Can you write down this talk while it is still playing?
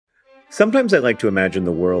Sometimes I like to imagine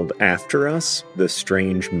the world after us, the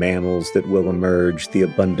strange mammals that will emerge, the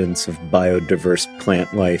abundance of biodiverse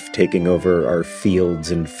plant life taking over our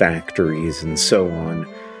fields and factories, and so on.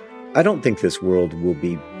 I don't think this world will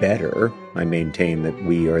be better. I maintain that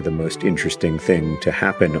we are the most interesting thing to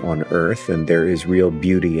happen on Earth, and there is real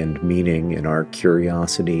beauty and meaning in our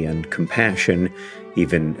curiosity and compassion,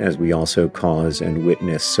 even as we also cause and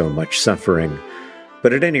witness so much suffering.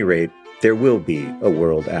 But at any rate, there will be a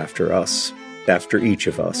world after us, after each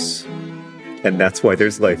of us. And that's why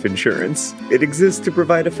there's life insurance. It exists to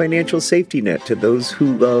provide a financial safety net to those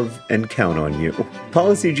who love and count on you.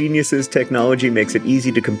 Policy Genius's technology makes it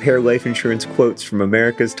easy to compare life insurance quotes from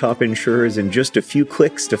America's top insurers in just a few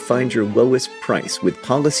clicks to find your lowest price. With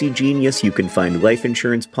Policy Genius, you can find life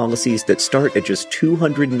insurance policies that start at just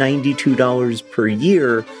 $292 per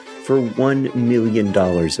year for $1 million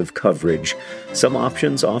of coverage. Some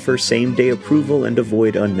options offer same-day approval and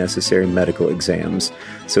avoid unnecessary medical exams.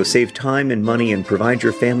 So save time and money and provide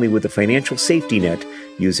your family with a financial safety net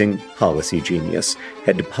using Policy Genius.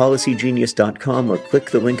 Head to policygenius.com or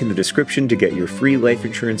click the link in the description to get your free life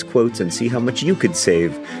insurance quotes and see how much you could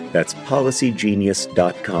save. That's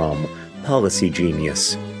policygenius.com. Policy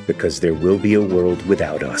Genius, because there will be a world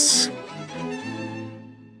without us.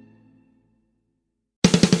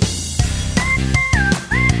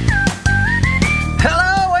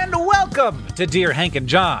 Welcome to Dear Hank and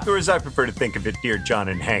John. Or as I prefer to think of it, Dear John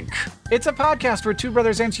and Hank. It's a podcast where two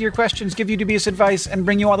brothers answer your questions, give you dubious advice, and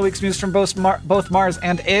bring you all the week's news from both Mars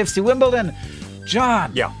and AFC Wimbledon.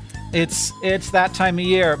 John. Yeah. It's that time of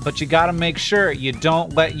year, but you gotta make sure you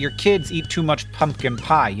don't let your kids eat too much pumpkin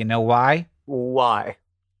pie. You know why? Why?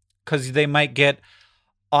 Because they might get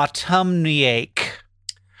autumniac.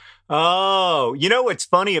 Oh, you know what's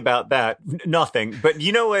funny about that? Nothing. But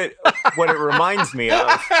you know what it reminds me of?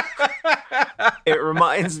 It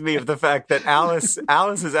reminds me of the fact that Alice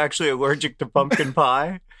is actually allergic to pumpkin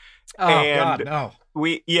pie. Oh, and God,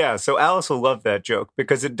 no. So Alice will love that joke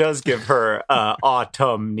because it does give her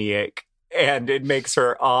autumniac, and it makes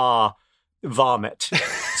her vomit.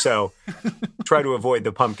 So try to avoid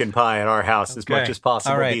the pumpkin pie at our house as much as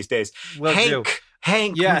possible these days.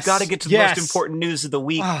 Hank, yes. We've got to get to the most important news of the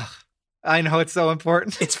week. I know it's so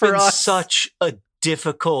important. It's for been us. Such a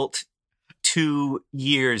difficult 2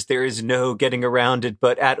 years. There is no getting around it.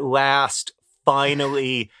 But at last,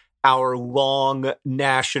 finally, our long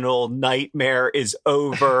national nightmare is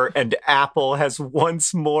over, and Apple has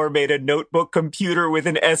once more made a notebook computer with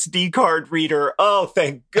an SD card reader. Oh,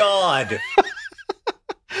 thank God.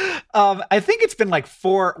 I think it's been like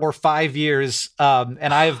 4 or 5 years, and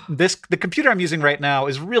the computer I'm using right now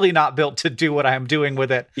is really not built to do what I'm doing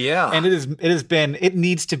with it. Yeah, and it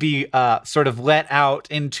needs to be sort of let out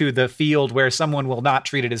into the field where someone will not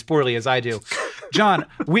treat it as poorly as I do. John,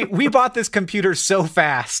 we bought this computer so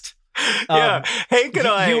fast. Yeah, Hank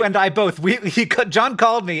and you and I both. John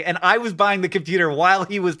called me, and I was buying the computer while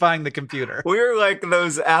he was buying the computer. We were like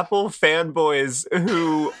those Apple fanboys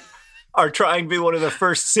who are trying to be one of the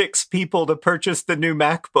first 6 people to purchase the new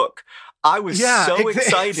MacBook. I was so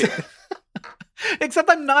excited. Except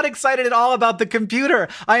I'm not excited at all about the computer.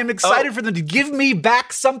 I am excited for them to give me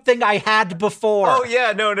back something I had before. Oh,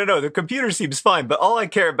 yeah. No. The computer seems fine, but all I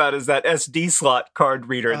care about is that SD slot card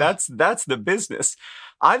reader. That's the business.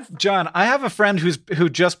 John, I have a friend who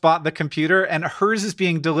just bought the computer, and hers is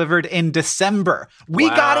being delivered in December. We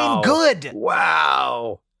got in good.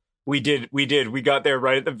 Wow. We did. We got there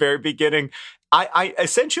right at the very beginning. I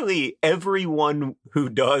essentially, everyone who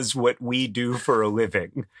does what we do for a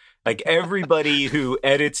living, like everybody who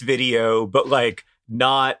edits video, but like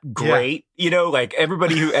not great, like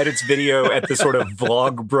everybody who edits video at the sort of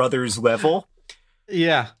Vlog Brothers level,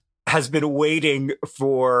 has been waiting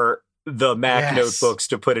for the Mac notebooks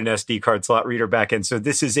to put an SD card slot reader back in. So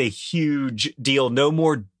this is a huge deal. No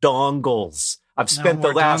more dongles. I've spent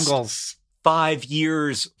the last 5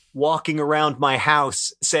 years walking around my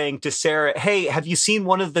house saying to Sarah, hey, have you seen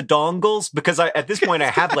one of the dongles? Because at this point I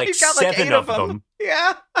have like 7 of them.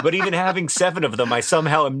 Yeah. But even having 7 of them, I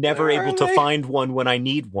somehow am never able to find one when I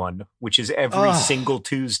need one, which is every single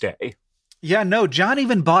Tuesday. Yeah, no, John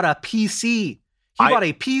even bought a PC. He bought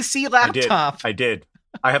a PC laptop. I did.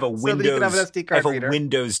 I have a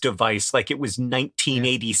Windows device like it was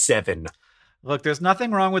 1987. Look, there's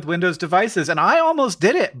nothing wrong with Windows devices, and I almost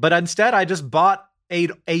did it, but instead I just bought a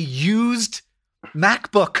used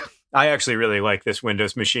MacBook. I actually really like this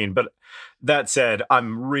Windows machine, but that said,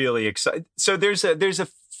 I'm really excited. So there's a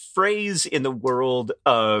phrase in the world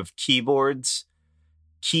of keyboards,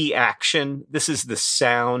 key action. This is the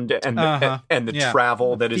sound and the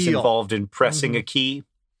travel that is involved in pressing a key.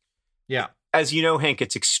 Yeah. as you know, Hank,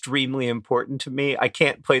 it's extremely important to me. I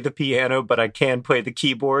can't play the piano, but I can play the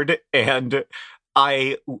keyboard, and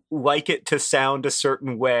I like it to sound a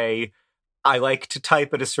certain way. I like to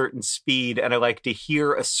type at a certain speed, and I like to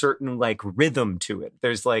hear a certain like rhythm to it.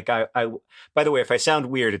 There's like, I by the way, if I sound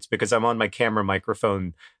weird, it's because I'm on my camera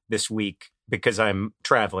microphone this week because I'm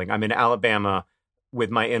traveling. I'm in Alabama with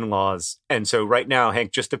my in-laws. And so right now,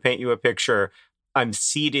 Hank, just to paint you a picture, I'm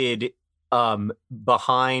seated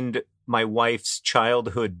behind my wife's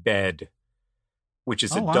childhood bed, which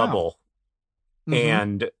is a double. Mm-hmm.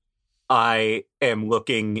 And I am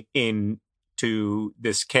looking into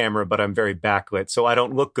this camera, but I'm very backlit, so I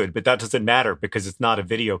don't look good. But that doesn't matter because it's not a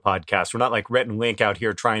video podcast. We're not like Rhett and Link out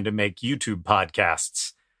here trying to make YouTube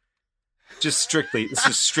podcasts. This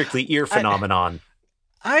is strictly ear phenomenon.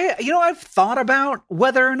 I've thought about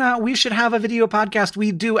whether or not we should have a video podcast.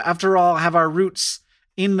 We do, after all, have our roots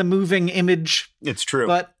in the moving image. It's true.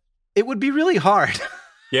 But it would be really hard.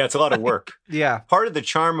 Yeah, it's a lot of work. Yeah. Part of the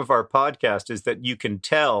charm of our podcast is that you can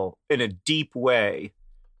tell in a deep way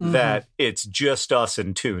that it's just us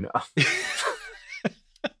and tuna.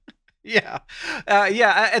 Yeah.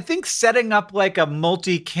 I think setting up like a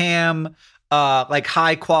multicam, like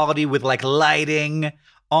high quality with like lighting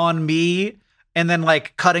on me and then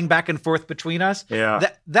like cutting back and forth between us. Yeah.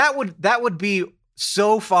 That would be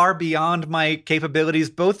so far beyond my capabilities,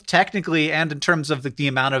 both technically and in terms of the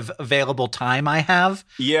amount of available time I have.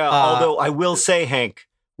 Yeah. Although I will say, Hank,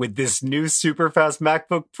 with this new super fast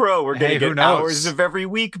MacBook Pro, we're going to get hours of every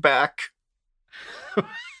week back.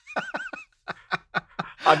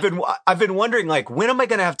 I've been wondering, like, when am I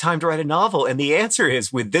going to have time to write a novel? And the answer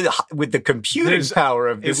is with the computing power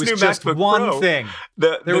of this new MacBook Pro. Thing.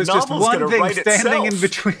 There was just one thing standing in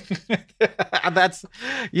between.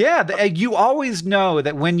 You always know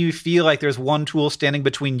that when you feel like there's one tool standing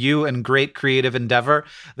between you and great creative endeavor,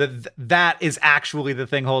 that is actually the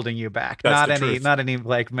thing holding you back. Not any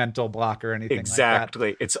like mental block or anything. Exactly.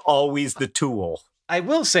 Like that. It's always the tool. I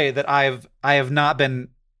will say that I have not been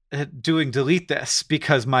doing delete this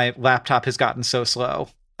because my laptop has gotten so slow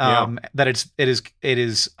that it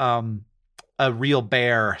is a real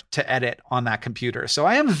bear to edit on that computer. So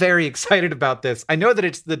I am very excited about this. I know that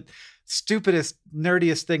it's the stupidest,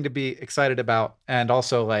 nerdiest thing to be excited about, and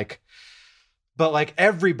also but like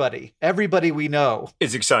everybody we know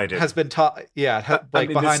is excited. Has been taught,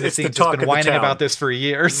 behind the scenes has been whining about this for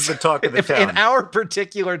years. It's the talk of the town in our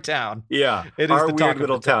particular town. Yeah, it is our the weird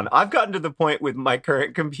little town. I've gotten to the point with my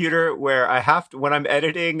current computer where I have to, when I'm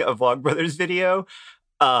editing a Vlogbrothers video,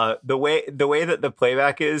 the way that the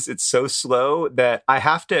playback is, it's so slow that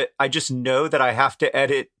I just know that I have to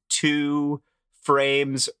edit 2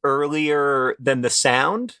 frames earlier than the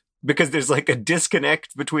sound, because there's like a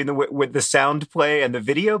disconnect between with the sound play and the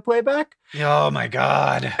video playback. Oh my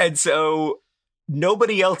God. And so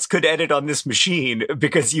nobody else could edit on this machine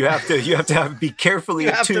because you have to be carefully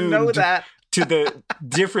attuned to the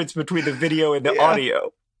difference between the video and the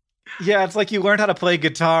audio. Yeah, it's like you learned how to play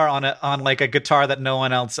guitar on like a guitar that no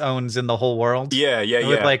one else owns in the whole world. Yeah.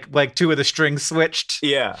 With like 2 of the strings switched.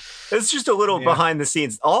 Yeah. It's just a little behind the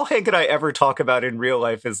scenes. All Hank and I ever talk about in real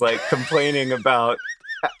life is like complaining about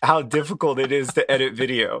how difficult it is to edit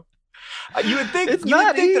video. You would think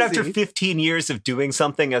that after 15 years of doing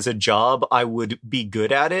something as a job, I would be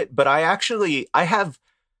good at it. But I have,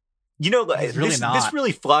 this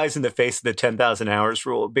really flies in the face of the 10,000 hours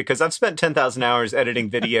rule, because I've spent 10,000 hours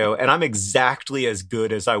editing video and I'm exactly as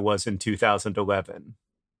good as I was in 2011.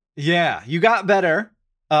 Yeah, you got better.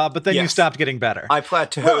 But then you stopped getting better. I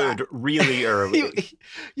plateaued really early.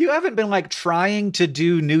 You haven't been like trying to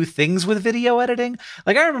do new things with video editing.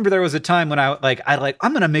 Like I remember there was a time when I'm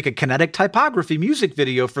going to make a kinetic typography music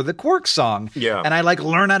video for the Quark song. Yeah. And I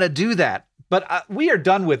learn how to do that. But we are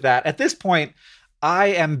done with that. At this point, I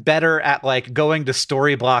am better at going to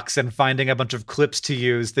Storyblocks and finding a bunch of clips to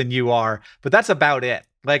use than you are. But that's about it.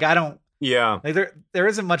 I don't. Yeah. There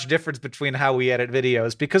isn't much difference between how we edit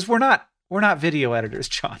videos, because we're not video editors,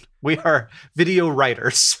 John. We are video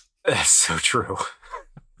writers. That's so true.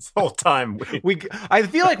 This whole time I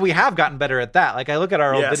feel like we have gotten better at that. I look at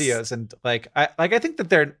our old videos and I think that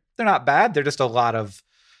they're not bad. They're just a lot of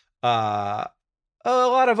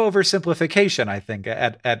oversimplification, I think,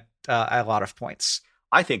 at a lot of points.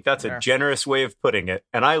 I think that's a generous way of putting it,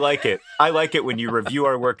 and I like it. I like it when you review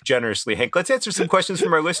our work generously, Hank. Let's answer some questions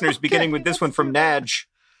from our listeners, beginning with this one from Naj,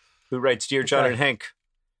 who writes, "Dear John and Hank,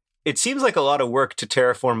 it seems like a lot of work to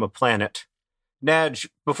terraform a planet. Naj,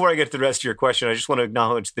 before I get to the rest of your question, I just want to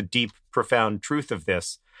acknowledge the deep, profound truth of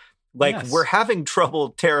this. We're having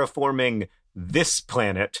trouble terraforming this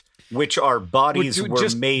planet. which our bodies were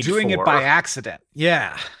just made doing for. it by accident.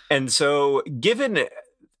 Yeah. And so given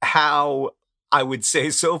how I would say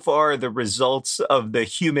so far the results of the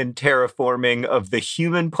human terraforming of the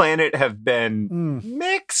human planet have been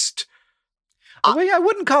mixed. I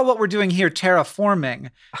wouldn't call what we're doing here terraforming.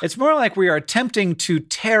 It's more like we are attempting to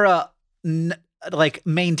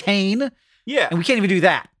maintain. Yeah. And we can't even do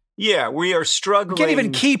that. Yeah, we are struggling. We can't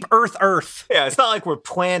even keep Earth. Yeah, it's not like we're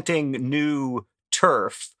planting new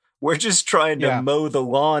turf. We're just trying to mow the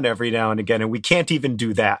lawn every now and again, and we can't even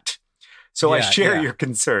do that. So I share your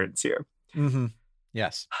concerns here. Mm-hmm.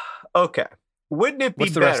 Yes. Okay. Wouldn't it be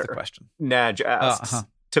What's the better, rest of the question? Naj asks,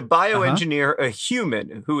 to bioengineer a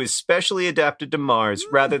human who is specially adapted to Mars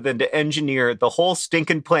rather than to engineer the whole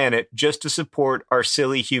stinking planet just to support our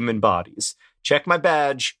silly human bodies? Check my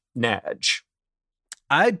badge, Naj.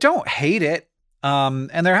 I don't hate it.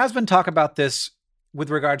 And there has been talk about this with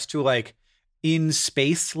regards to like in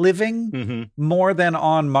space living more than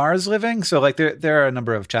on Mars living. So like there are a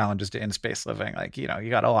number of challenges to in space living. Like, you know,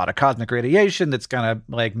 you got a lot of cosmic radiation that's going to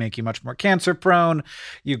like make you much more cancer prone.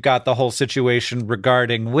 You've got the whole situation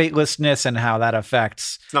regarding weightlessness and how that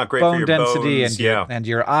affects it's not great bone for your density bones, and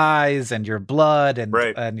your eyes and your blood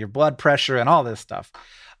and your blood pressure and all this stuff.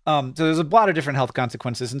 So there's a lot of different health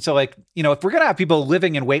consequences. And so like, you know, if we're going to have people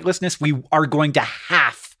living in weightlessness, we're going to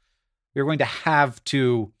have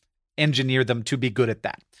to engineer them to be good at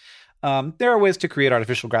that. There are ways to create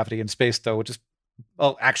artificial gravity in space, though, which is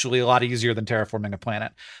actually a lot easier than terraforming a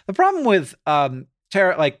planet. The problem with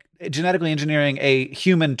genetically engineering a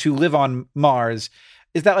human to live on Mars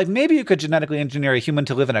is that like maybe you could genetically engineer a human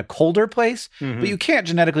to live in a colder place, but you can't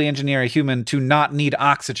genetically engineer a human to not need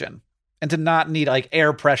oxygen and to not need like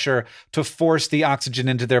air pressure to force the oxygen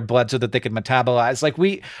into their blood so that they can metabolize. Like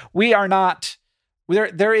we are not.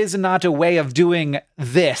 There is not a way of doing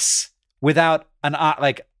this without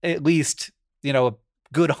at least, you know, a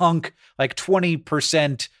good hunk, like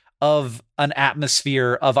 20% of an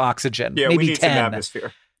atmosphere of oxygen. Yeah, maybe we need 10. some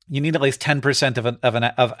atmosphere. You need at least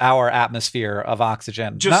 10% of our atmosphere of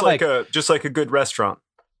oxygen. Just like a good restaurant,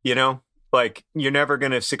 you know? Like you're never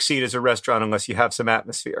going to succeed as a restaurant unless you have some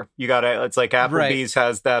atmosphere. It's like Applebee's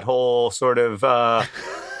has that whole sort of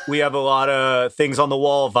we have a lot of things on the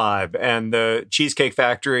wall vibe, and the Cheesecake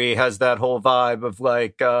Factory has that whole vibe of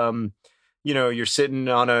like, you know, you're sitting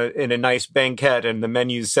in a nice banquet and the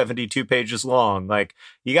menu's 72 pages long. Like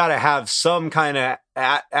you got to have some kind of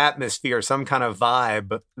atmosphere, some kind of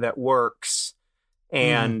vibe that works,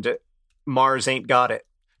 and Mars ain't got it.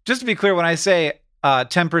 Just to be clear, when I say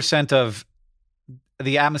 10% of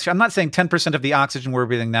the atmosphere, I'm not saying 10% of the oxygen we're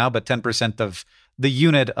breathing now, but 10% of the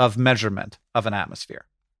unit of measurement of an atmosphere.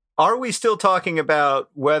 Are we still talking about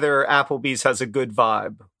whether Applebee's has a good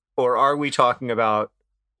vibe, or are we talking about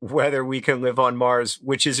whether we can live on Mars,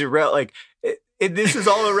 which is irrelevant? Like this is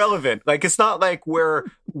all irrelevant. Like it's not like we're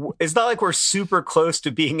super close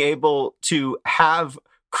to being able to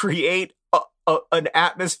create an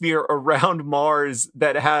atmosphere around Mars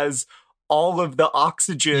that has all of the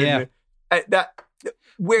oxygen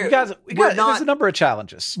there's a number of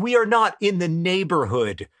challenges. We are not in the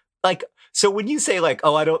neighborhood. Like, so when you say like,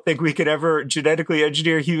 oh, I don't think we could ever genetically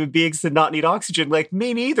engineer human beings to not need oxygen, like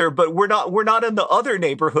me neither, but we're not in the other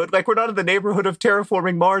neighborhood. Like we're not in the neighborhood of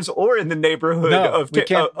terraforming Mars or in the neighborhood we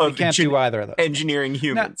can't do either of those. Engineering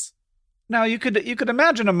humans. Now you could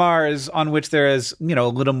imagine a Mars on which there is, you know, a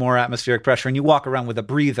little more atmospheric pressure and you walk around with a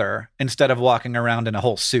breather instead of walking around in a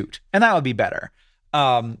whole suit. And that would be better.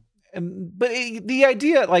 But the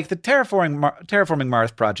idea, like the Terraforming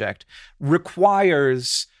Mars project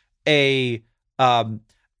requires a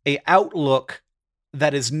outlook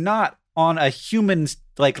that is not on a human's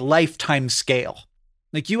like lifetime scale.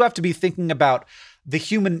 Like you have to be thinking about the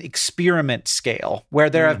human experiment scale,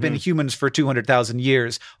 where there have been humans for 200,000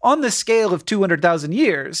 years. On the scale of 200,000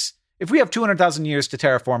 years, if we have 200,000 years to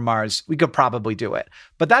terraform Mars, we could probably do it.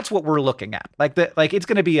 But that's what we're looking at. Like it's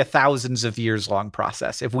going to be a thousands of years long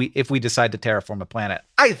process if we decide to terraform a planet,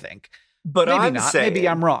 I think. But maybe maybe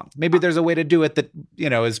I'm wrong. Maybe there's a way to do it that, you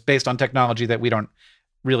know, is based on technology that we don't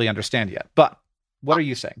really understand yet. But what are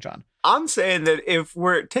you saying, John? I'm saying that if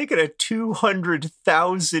we're taking a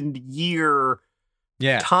 200,000 year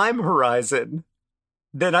time horizon,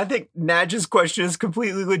 then I think Naj's question is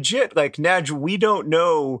completely legit. Like, Naj, we don't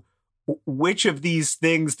know which of these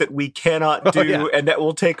things that we cannot do and that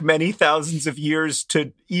will take many thousands of years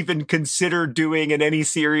to even consider doing in any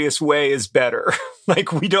serious way is better.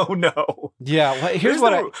 Like, we don't know. Yeah.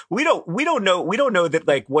 Well, we don't know that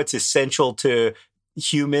like what's essential to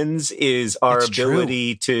humans is our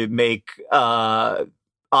ability to make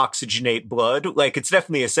oxygenate blood. Like, it's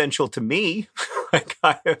definitely essential to me. Like,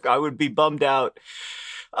 I would be bummed out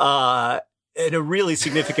in a really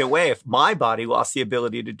significant way if my body lost the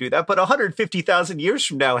ability to do that. But 150,000 years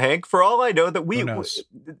from now, Hank, for all I know, that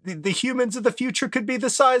the humans of the future could be the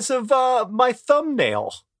size of my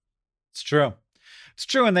thumbnail. It's true. It's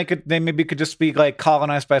true, and they maybe could just be like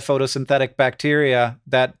colonized by photosynthetic bacteria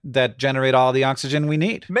that generate all the oxygen we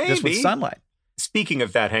need, just with sunlight. Speaking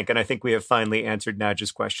of that, Hank, and I think we have finally answered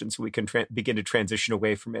Nadja's question, so we can begin to transition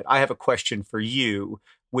away from it. I have a question for you,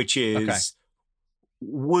 which is, okay,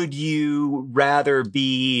 would you rather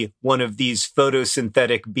be one of these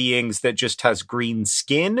photosynthetic beings that just has green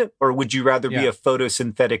skin, or would you rather be a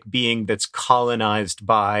photosynthetic being that's colonized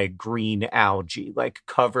by green algae, like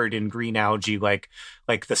covered in green algae, like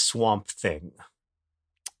the Swamp Thing?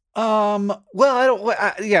 Well,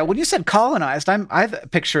 when you said colonized, I've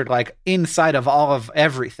pictured like inside of all of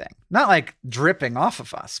everything, not like dripping off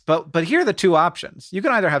of us. But here are the two options. You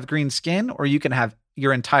can either have green skin, or you can have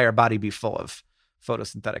your entire body be full of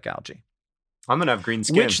photosynthetic algae. I'm gonna have green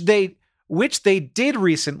skin, which they did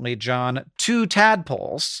recently, John, to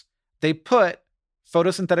tadpoles. They put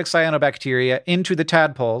photosynthetic cyanobacteria into the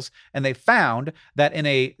tadpoles, and they found that in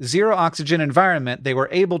a zero oxygen environment, they were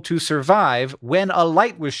able to survive when a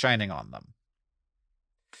light was shining on them.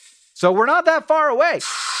 So we're not that far away.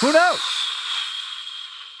 Who knows?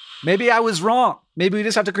 Maybe I was wrong. Maybe we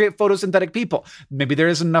just have to create photosynthetic people. Maybe there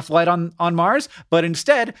isn't enough light on Mars, but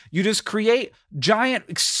instead you just create giant,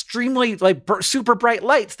 extremely super bright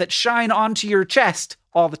lights that shine onto your chest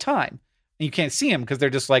all the time. And you can't see them because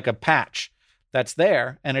they're just like a patch that's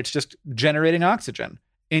there, and it's just generating oxygen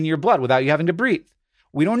in your blood without you having to breathe.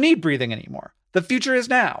 We don't need breathing anymore. The future is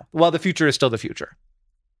now. Well, the future is still the future.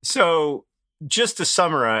 So just to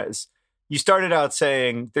summarize, you started out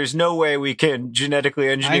saying there's no way we can genetically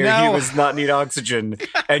engineer humans not need oxygen.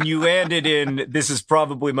 And you landed in, this is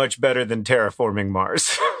probably much better than terraforming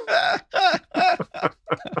Mars.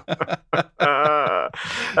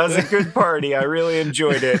 That was a good party. I really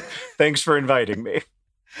enjoyed it. Thanks for inviting me.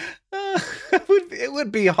 It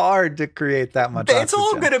would be hard to create that much oxygen. It's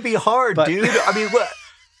all going to be hard, dude. I mean,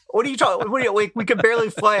 what are you talking? Like, we can barely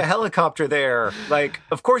fly a helicopter there. Like,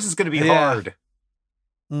 of course it's going to be hard.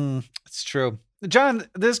 It's true. John,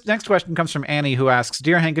 this next question comes from Annie, who asks,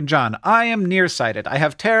 Dear Hank and John, I am nearsighted. I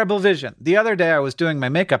have terrible vision. The other day I was doing my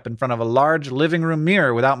makeup in front of a large living room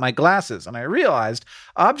mirror without my glasses, and I realized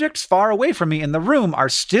objects far away from me in the room are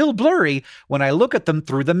still blurry when I look at them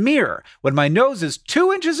through the mirror. When my nose is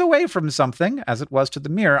 2 inches away from something, as it was to the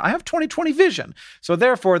mirror, I have 20/20 vision. So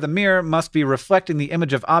therefore, the mirror must be reflecting the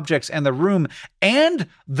image of objects in the room and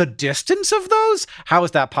the distance of those? How is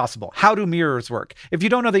that possible? How do mirrors work? If you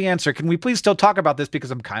don't know the answer, can we please still talk about this,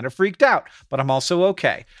 because I'm kind of freaked out, but I'm also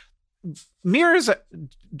okay. Mirrors,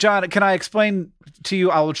 John, can I explain to you?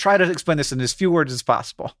 I will try to explain this in as few words as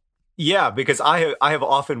possible. Yeah, because I have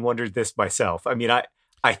often wondered this myself. I mean,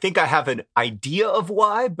 I think I have an idea of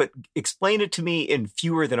why, but explain it to me in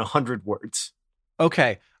fewer than 100 words.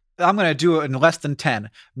 Okay, I'm going to do it in less than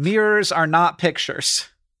 10. Mirrors are not pictures.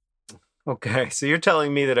 Okay, so you're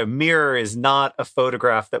telling me that a mirror is not a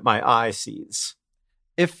photograph that my eye sees.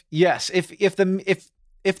 If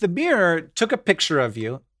the mirror took a picture of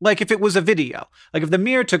you, like if it was a video, like if the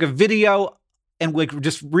mirror took a video and like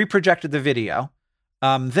just reprojected the video,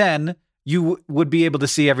 then you would be able to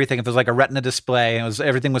see everything. If it was like a retina display and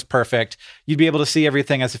everything was perfect, you'd be able to see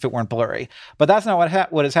everything as if it weren't blurry. But that's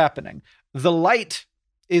not what is happening. The light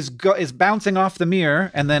is bouncing off the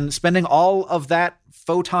mirror and then spending all of that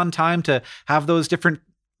photon time to have those different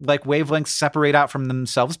like wavelengths separate out from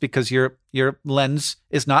themselves, because your lens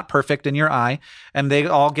is not perfect in your eye, and they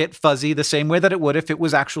all get fuzzy the same way that it would if it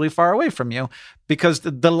was actually far away from you, because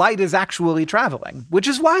the light is actually traveling, which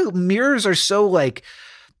is why mirrors are so like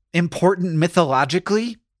important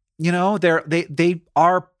mythologically. You know, they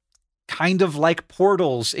are kind of like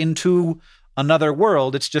portals into another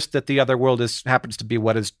world. It's just that the other world happens to be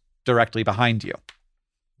what is directly behind you.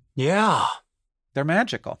 Yeah. They're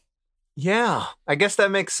magical. Yeah, I guess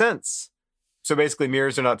that makes sense. So basically,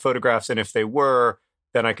 mirrors are not photographs, and if they were,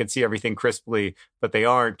 then I could see everything crisply, but they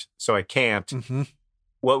aren't, so I can't. Mm-hmm.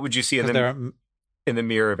 What would you see in the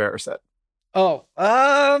mirror of Erised? Oh,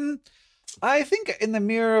 I think in the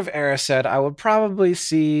mirror of Erised, I would probably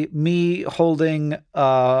see me holding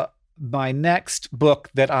my next book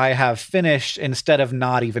that I have finished instead of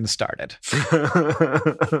not even started.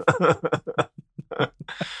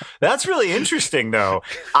 That's really interesting, though.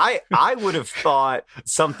 I would have thought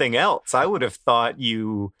something else. I would have thought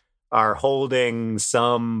you are holding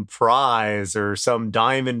some prize or some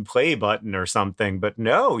diamond play button or something. But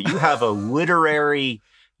no, you have a literary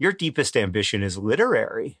your deepest ambition is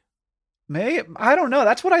literary. I don't know.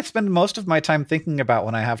 That's what I spend most of my time thinking about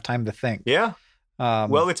when I have time to think. Yeah.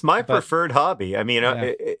 Well, it's my preferred hobby. I mean,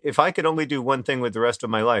 if I could only do one thing with the rest of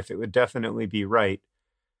my life, it would definitely be write.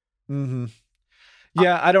 Mm-hmm.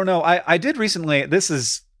 Yeah, I don't know. I did recently. This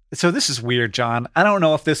is weird, John. I don't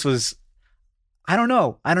know if this was. I don't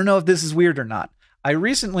know if this is weird or not. I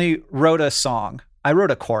recently wrote a song. I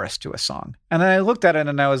wrote a chorus to a song, and then I looked at it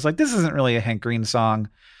and I was like, "This isn't really a Hank Green song."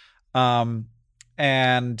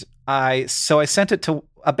 And I sent it to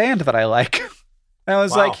a band that I like. And I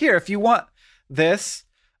was like, "Here, if you want this,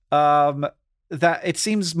 that it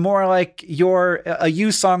seems more like a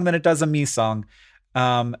you song than it does a me song."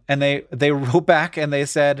 And they wrote back and they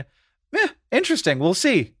said, interesting. We'll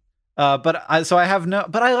see. But I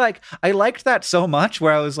liked that so much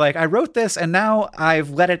where I was like, I wrote this and now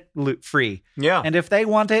I've let it free. Yeah. And if they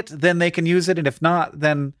want it, then they can use it. And if not,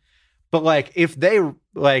 then, but like, if they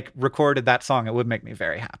like recorded that song, it would make me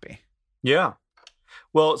very happy. Yeah.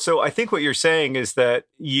 Well, so I think what you're saying is that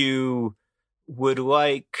you would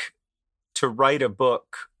like to write a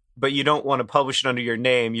book, but you don't want to publish it under your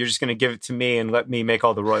name. You're just going to give it to me and let me make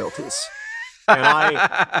all the royalties. And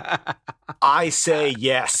I say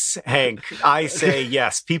yes, Hank. I say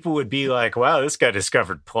yes. People would be like, wow, this guy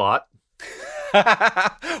discovered plot.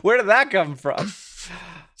 Where did that come from?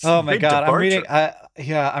 Oh my God. Departure.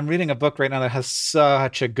 I'm reading a book right now that has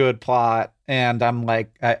such a good plot. And I'm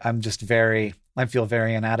like, I feel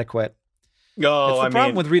very inadequate. Oh, it's the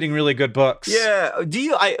problem with reading really good books. Yeah.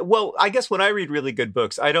 I guess when I read really good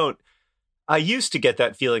books, I used to get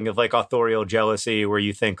that feeling of like authorial jealousy where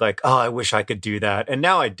you think like, oh, I wish I could do that. And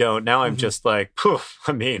now I don't. Now I'm just like, poof,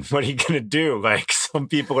 I mean, what are you going to do? Like some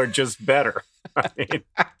people are just better. I mean,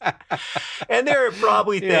 and there are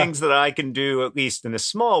probably things that I can do, at least in a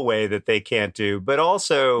small way, that they can't do. But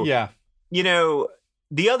also, you know,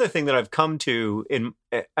 the other thing that I've come to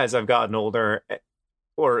as I've gotten older,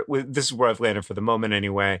 this is where I've landed for the moment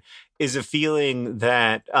anyway, is a feeling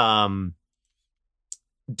that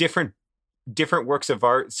different works of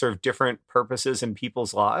art serve different purposes in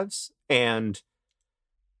people's lives. And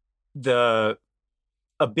a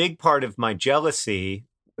big part of my jealousy,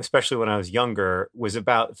 especially when I was younger, was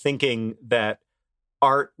about thinking that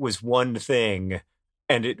art was one thing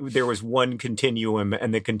and there was one continuum,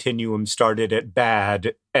 and the continuum started at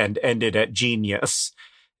bad and ended at genius.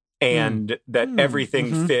 And that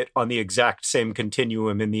everything fit on the exact same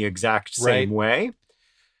continuum in the exact same way.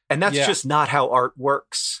 And that's just not how art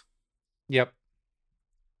works. Yep.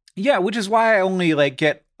 Yeah, which is why I only like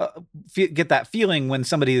get that feeling when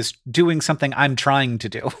somebody is doing something I'm trying to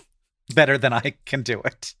do better than I can do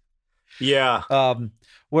it. Yeah.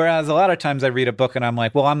 Whereas a lot of times I read a book and I'm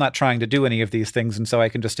like, well, I'm not trying to do any of these things, and so I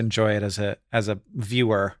can just enjoy it as a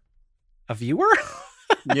viewer. A viewer?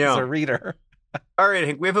 Yeah. As a reader. All right,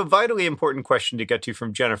 Hank, we have a vitally important question to get to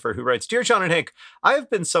from Jennifer, who writes, Dear John and Hank, I have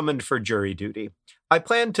been summoned for jury duty. I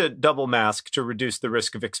plan to double mask to reduce the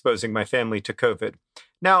risk of exposing my family to COVID.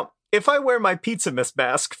 Now, if I wear my Pizzamas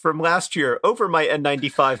mask from last year over my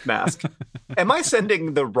N95 mask, am I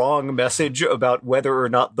sending the wrong message about whether or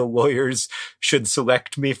not the lawyers should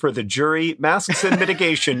select me for the jury? Masks and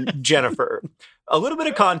mitigation, Jennifer. A little bit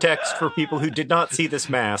of context for people who did not see this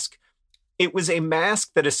mask. It was a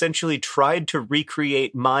mask that essentially tried to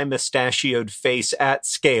recreate my mustachioed face at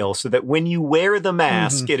scale so that when you wear the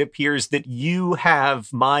mask, it appears that you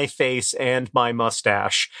have my face and my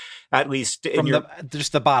mustache, at least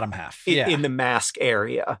just the bottom half. In the mask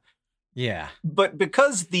area. Yeah. But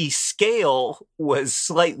because the scale was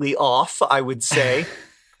slightly off, I would say,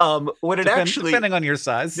 depending on your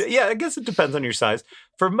size. Yeah, I guess it depends on your size.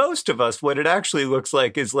 For most of us, what it actually looks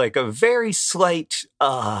like is like a very slight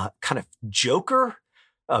kind of Joker,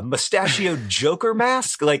 mustachioed Joker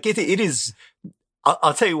mask. Like it is.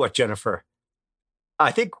 I'll tell you what, Jennifer.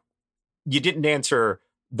 I think you didn't answer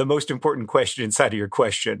the most important question inside of your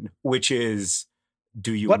question, which is,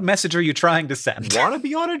 what message are you trying to send? Want to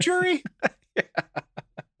be on a jury?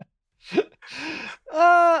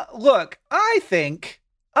 Look, I think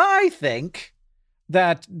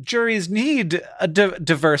that juries need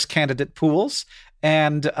diverse candidate pools,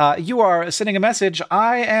 and you are sending a message.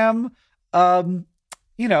 I am,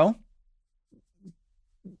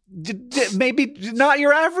 maybe not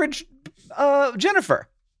your average Jennifer.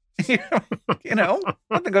 I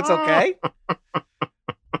think that's okay.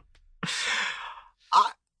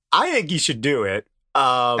 I think you should do it.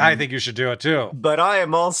 I think you should do it too. But I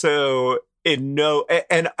am also and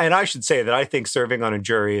I should say that I think serving on a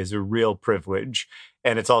jury is a real privilege,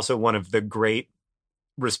 and it's also one of the great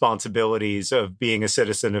responsibilities of being a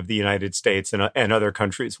citizen of the United States and other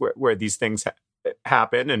countries where these things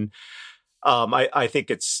happen. And I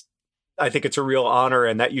think it's a real honor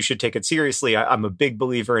and that you should take it seriously. I'm a big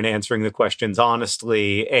believer in answering the questions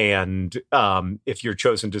honestly. And if you're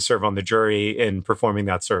chosen to serve on the jury, in performing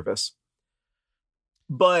that service.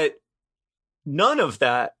 But none of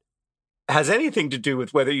that has anything to do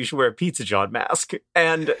with whether you should wear a Pizza John mask.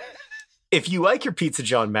 And if you like your Pizza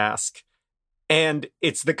John mask and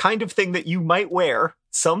it's the kind of thing that you might wear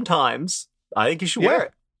sometimes, I think you should wear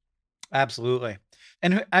it. Absolutely.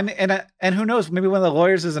 And and who knows? Maybe one of the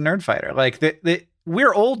lawyers is a nerd fighter. Like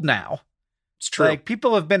we're old now. It's true. Like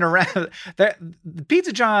people have been around. The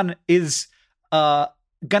Pizza John is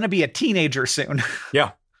gonna be a teenager soon.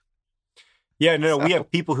 Yeah. Yeah. No, we have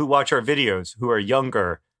people who watch our videos who are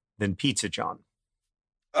younger than Pizza John.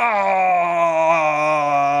 Oh,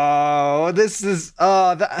 this is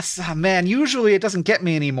man. Usually it doesn't get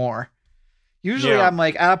me anymore. Usually I'm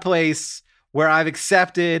like at a place where I've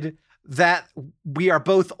accepted that we are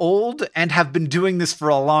both old and have been doing this for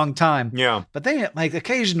a long time. Yeah. But then like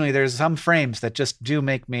occasionally there's some frames that just do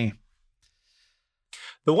make me.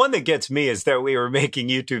 The one that gets me is that we were making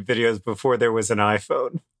YouTube videos before there was an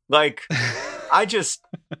iPhone. Like, I just...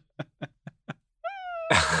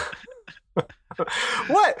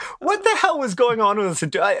 What the hell was going on with us?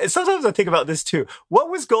 Sometimes I think about this too. What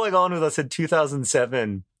was going on with us in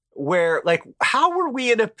 2007? Where, like, how were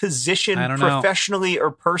we in a position professionally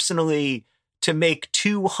or personally to make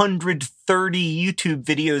 230 YouTube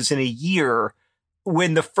videos in a year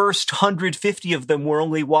when the first 150 of them were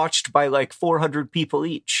only watched by like 400 people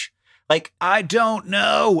each? Like, I don't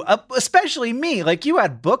know. Especially me. Like, you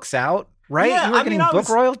had books out, right? Yeah, you were getting book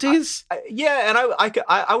royalties. And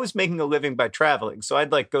I was making a living by traveling. So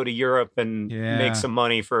I'd like go to Europe and make some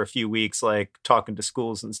money for a few weeks, like talking to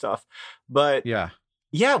schools and stuff. But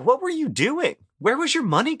yeah, what were you doing? Where was your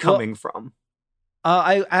money coming from?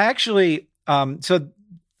 I actually, so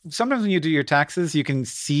sometimes when you do your taxes, you can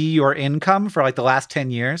see your income for like the last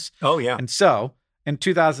 10 years. Oh, yeah. And so in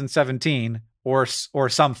 2017 or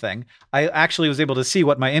something, I actually was able to see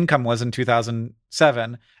what my income was in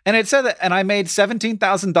 2007. And it said that, and I made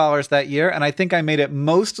 $17,000 that year. And I think I made it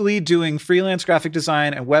mostly doing freelance graphic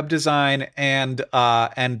design and web design and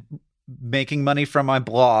making money from my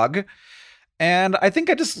blog. And I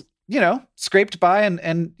think I just, scraped by and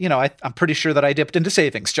I'm pretty sure that I dipped into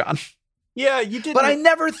savings, John. Yeah, you did. But I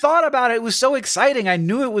never thought about it. It was so exciting. I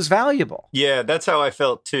knew it was valuable. Yeah, that's how I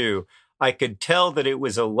felt too. I could tell that it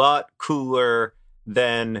was a lot cooler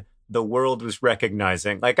than the world was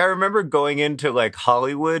recognizing. Like, I remember going into like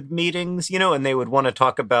Hollywood meetings, and they would want to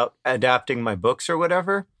talk about adapting my books or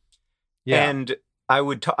whatever. Yeah. And I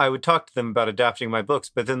would talk to them about adapting my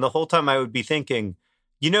books. But then the whole time I would be thinking,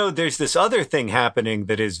 there's this other thing happening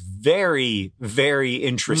that is very, very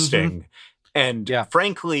interesting and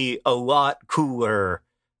frankly, a lot cooler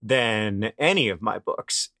than any of my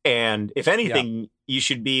books. And if anything, you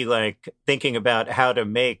should be like thinking about how to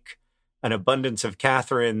make an Abundance of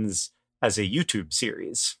Catherines as a YouTube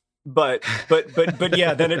series. But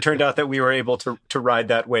yeah, then it turned out that we were able to ride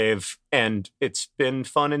that wave, and it's been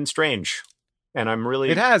fun and strange. And I'm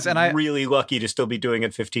really, really lucky to still be doing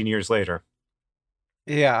it 15 years later.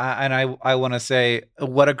 Yeah, and I want to say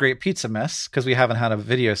what a great Pizza Miss, because we haven't had a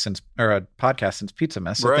podcast since Pizza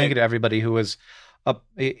Miss. So thank you to everybody who was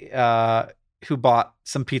who bought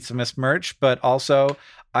some Pizza Miss merch, but also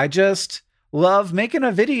I just love making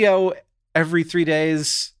a video every 3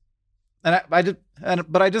 days, and I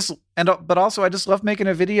just love making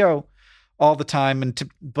a video all the time, and to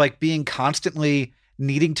like being constantly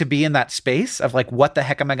needing to be in that space of like, what the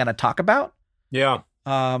heck am I going to talk about? Yeah.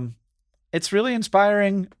 It's really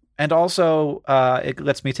inspiring. And also, it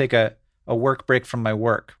lets me take a work break from my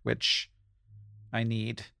work, which I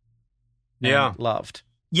need. Yeah. Loved.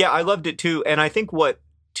 Yeah, I loved it too. And I think what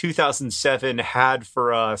 2007 had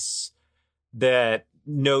for us that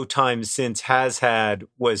no time since has had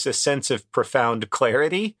was a sense of profound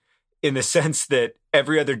clarity, in the sense that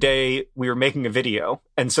every other day we were making a video.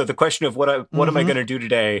 And so the question of what am I going to do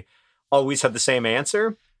today always had the same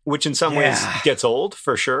answer, which in some ways gets old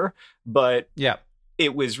for sure. But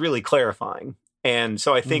it was really clarifying. And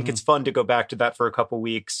so I think it's fun to go back to that for a couple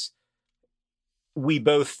weeks. We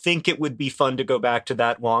both think it would be fun to go back to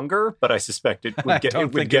that longer, but I suspect it would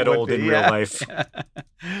get old in real life.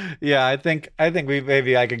 Yeah, I think I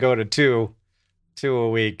could go to two a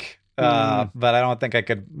week. But I don't think I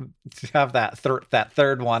could have that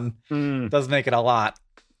third one. It does make it a lot.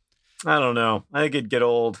 I don't know. I think it'd get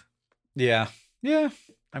old. Yeah. Yeah.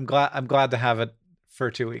 I'm glad to have it for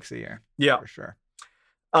 2 weeks a year. Yeah. For sure.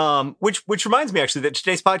 Which reminds me actually that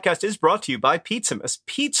today's podcast is brought to you by Pizza Miss.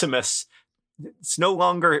 Pizza Miss, it's no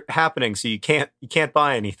longer happening, so you can't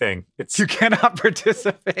buy anything. You cannot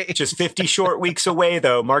participate. Just 50 short weeks away,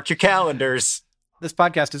 though. Mark your calendars. This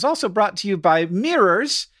podcast is also brought to you by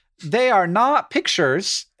mirrors. They are not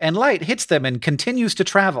pictures, and light hits them and continues to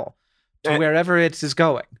travel to wherever it is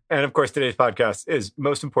going. And of course, today's podcast is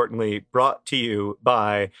most importantly brought to you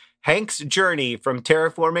by Hank's journey from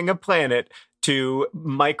terraforming a planet to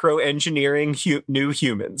microengineering new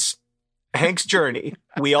humans. Hank's journey.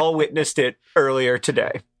 We all witnessed it earlier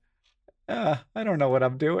today. I don't know what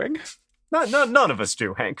I'm doing. None of us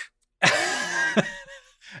do, Hank.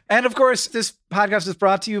 And of course, this podcast is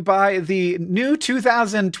brought to you by the new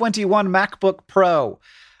 2021 MacBook Pro.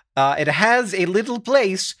 It has a little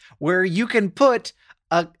place where you can put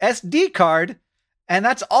a SD card, and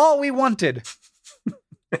that's all we wanted.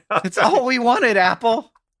 It's all we wanted,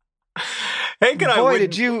 Apple. Hank and Boy,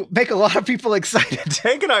 did you make a lot of people excited.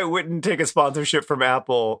 Hank and I wouldn't take a sponsorship from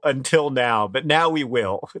Apple until now, but now we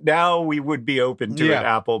will. Now we would be open to it,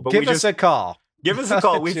 Apple. But give us a call. Give us a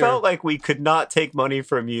call. We felt like we could not take money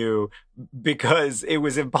from you because it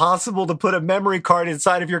was impossible to put a memory card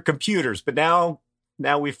inside of your computers. But now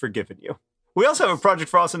we've forgiven you. We also have a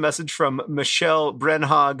Project for Awesome message from Michelle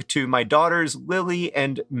Brenhag to my daughters, Lily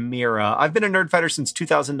and Mira. I've been a Nerdfighter since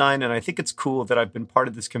 2009, and I think it's cool that I've been part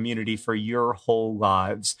of this community for your whole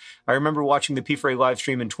lives. I remember watching the P4A live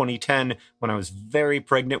stream in 2010 when I was very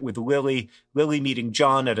pregnant with Lily meeting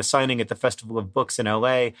John at a signing at the Festival of Books in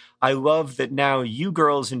LA. I love that now you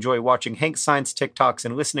girls enjoy watching Hank Science TikToks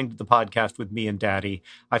and listening to the podcast with me and Daddy.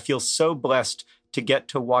 I feel so blessed to get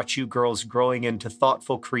to watch you girls growing into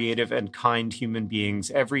thoughtful, creative, and kind human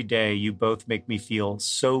beings. Every day, you both make me feel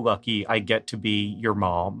so lucky I get to be your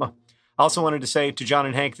mom. I also wanted to say to John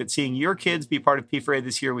and Hank that seeing your kids be part of P4A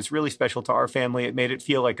this year was really special to our family. It made it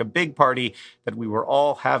feel like a big party that we were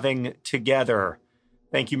all having together.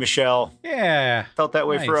 Thank you, Michelle. Yeah. Felt that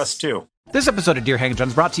way for us, too. This episode of Dear Hank John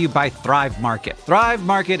is brought to you by Thrive Market. Thrive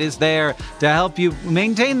Market is there to help you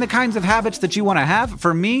maintain the kinds of habits that you want to have.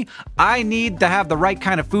 For me, I need to have the right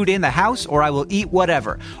kind of food in the house or I will eat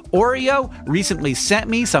whatever. Oreo recently sent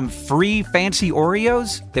me some free fancy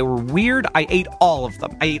Oreos. They were weird. I ate all of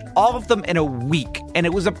them. I ate all of them in a week, and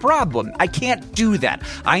it was a problem. I can't do that.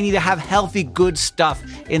 I need to have healthy, good stuff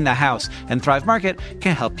in the house, and Thrive Market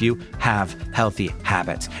can help you have healthy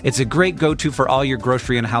habits. It's a great go-to for all your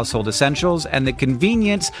grocery and household essentials, and the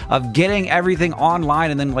convenience of getting everything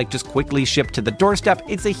online and then just quickly shipped to the doorstep.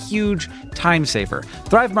 It's a huge time saver.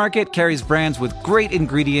 Thrive Market carries brands with great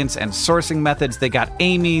ingredients and sourcing methods. They got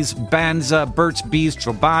Amy's, Banza, Burt's Bees,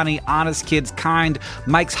 Chobani, Honest Kids, Kind,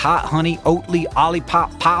 Mike's Hot Honey, Oatly,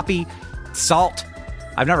 Olipop, Poppy, Salt.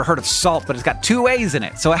 I've never heard of Salt, but it's got 2 A's in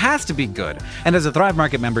it, so it has to be good. And as a Thrive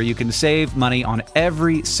Market member, you can save money on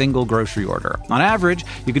every single grocery order. On average,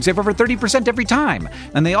 you can save over 30% every time.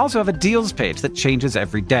 And they also have a deals page that changes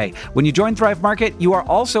every day. When you join Thrive Market, you are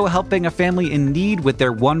also helping a family in need with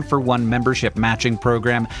their 1-for-1 membership matching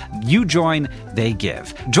program. You join, they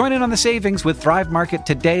give. Join in on the savings with Thrive Market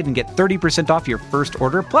today and get 30% off your first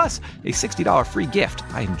order, plus a $60 free gift.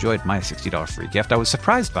 I enjoyed my $60 free gift. I was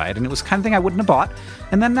surprised by it, and it was the kind of thing I wouldn't have bought.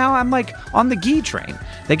 And then now I'm on the ghee train.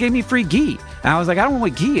 They gave me free ghee. And I was like, I don't know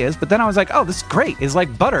what ghee is. But then I was like, oh, this is great. It's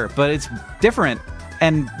like butter, but it's different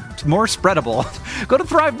and more spreadable. Go to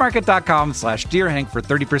thrivemarket.com/DearHank for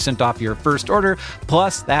 30% off your first order,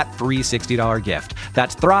 plus that free $60 gift.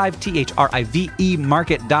 That's Thrive, THRIVE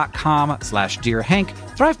market.com/DearHank,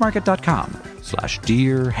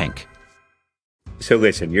 thrivemarket.com/DearHank. So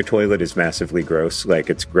listen, your toilet is massively gross,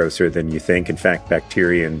 it's grosser than you think. In fact,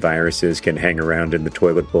 bacteria and viruses can hang around in the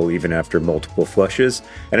toilet bowl even after multiple flushes.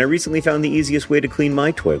 And I recently found the easiest way to clean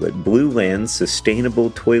my toilet, Blueland's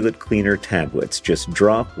sustainable toilet cleaner tablets. Just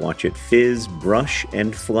drop, watch it fizz, brush,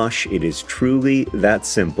 and flush. It is truly that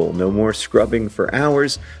simple. No more scrubbing for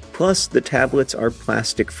hours. Plus, the tablets are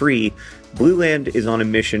plastic-free. Blueland is on a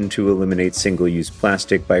mission to eliminate single-use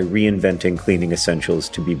plastic by reinventing cleaning essentials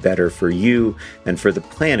to be better for you and for the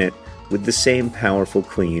planet with the same powerful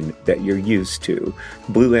clean that you're used to.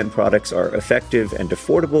 Blueland products are effective and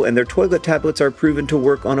affordable, and their toilet tablets are proven to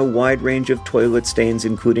work on a wide range of toilet stains,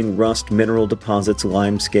 including rust, mineral deposits,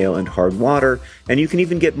 limescale, and hard water, and you can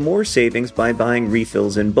even get more savings by buying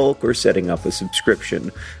refills in bulk or setting up a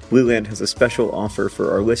subscription. Blueland has a special offer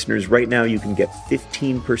for our listeners. Right now, you can get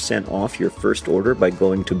 15% off your first order by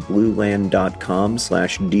going to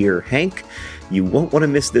blueland.com/DearHank. You won't want to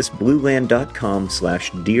miss this,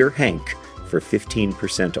 blueland.com/DearHank for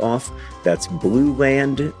 15% off. That's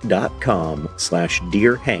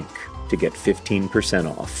blueland.com/DearHank to get 15%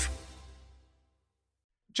 off.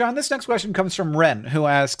 John, this next question comes from Ren, who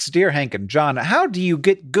asks, Dear Hank and John, how do you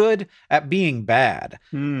get good at being bad?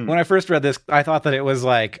 When I first read this, I thought that it was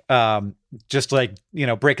like, just like,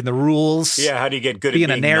 breaking the rules. Yeah, how do you get good being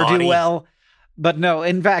at being a ne'er-do-well? But no,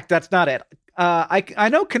 in fact, that's not it. I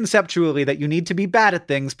know conceptually that you need to be bad at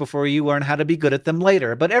things before you learn how to be good at them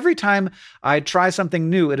later. But every time I try something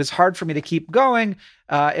new, it is hard for me to keep going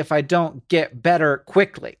if I don't get better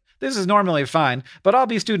quickly. This is normally fine, but I'll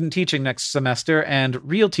be student teaching next semester and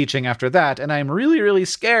real teaching after that, and I'm really, really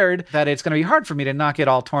scared that it's going to be hard for me to not get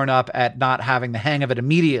all torn up at not having the hang of it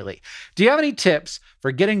immediately. Do you have any tips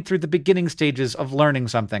for getting through the beginning stages of learning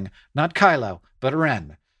something? Not Kylo, but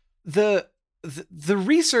Ren. The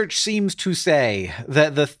research seems to say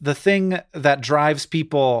that the thing that drives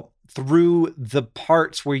people through the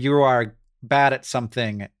parts where you are bad at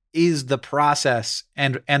something is the process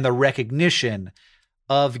and the recognition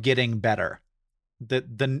of getting better.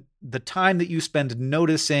 The time that you spend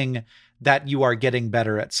noticing that you are getting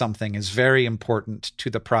better at something is very important to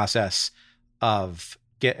the process of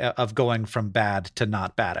going from bad to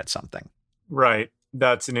not bad at something. Right.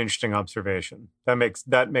 That's an interesting observation.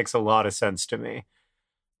 That makes a lot of sense to me.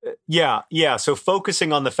 Yeah. So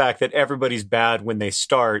focusing on the fact that everybody's bad when they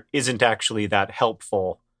start isn't actually that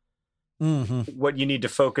helpful. Mm-hmm. What you need to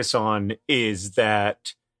focus on is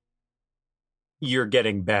that you're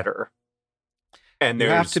getting better. And you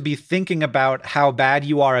have to be thinking about how bad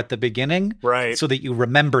you are at the beginning, right? So that you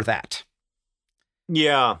remember that.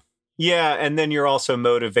 Yeah. And then you're also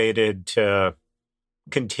motivated to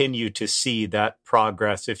continue to see that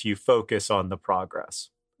progress if you focus on the progress.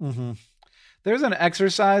 Mm-hmm. There's an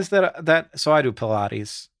exercise so I do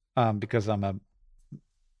Pilates because I'm a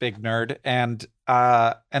big nerd, and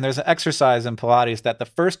there's an exercise in Pilates that the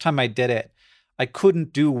first time I did it, I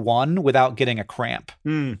couldn't do one without getting a cramp,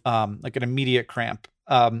 like an immediate cramp.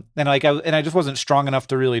 And I just wasn't strong enough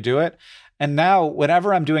to really do it. And now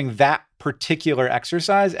whenever I'm doing that particular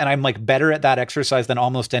exercise, and I'm like better at that exercise than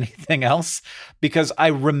almost anything else, because I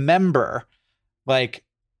remember like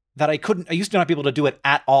that I used to not be able to do it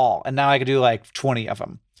at all. And now I can do like 20 of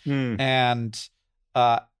them. And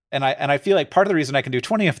I feel like part of the reason I can do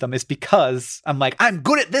 20 of them is because I'm like, I'm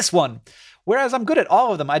good at this one. Whereas I'm good at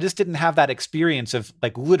all of them. I just didn't have that experience of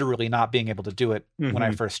like literally not being able to do it when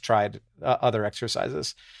I first tried other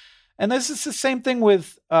exercises. And this is the same thing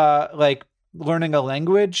with like learning a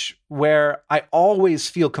language, where I always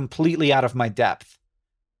feel completely out of my depth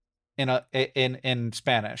in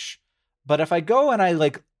Spanish. But if I go and I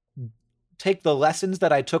like take the lessons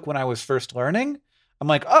that I took when I was first learning, I'm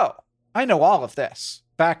like, oh, I know all of this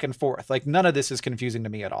back and forth. Like none of this is confusing to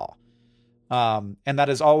me at all. And that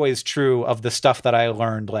is always true of the stuff that I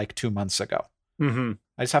learned like 2 months ago. Mm-hmm.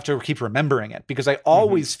 I just have to keep remembering it because I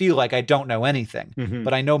always feel like I don't know anything,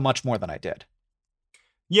 but I know much more than I did.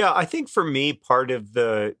 Yeah, I think for me, part of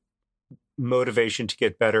the motivation to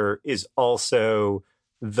get better is also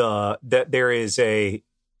that there is a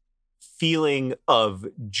feeling of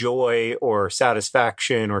joy or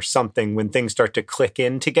satisfaction or something when things start to click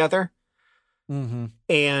in together. Mm-hmm.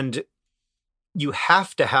 And you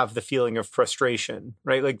have to have the feeling of frustration,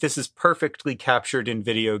 right? Like this is perfectly captured in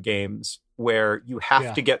video games where you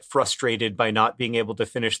have to get frustrated by not being able to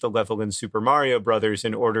finish the level in Super Mario Brothers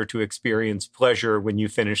in order to experience pleasure when you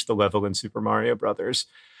finish the level in Super Mario Brothers.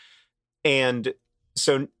 And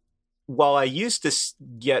so while I used to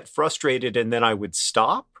get frustrated and then I would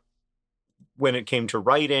stop when it came to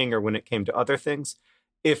writing or when it came to other things,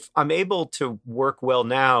 if I'm able to work well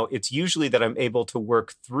now, it's usually that I'm able to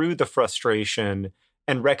work through the frustration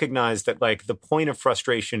and recognize that like the point of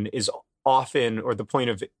frustration is often, or the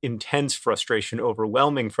point of intense frustration,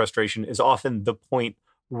 overwhelming frustration is often the point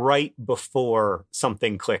right before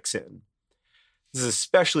something clicks in. This is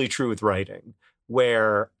especially true with writing,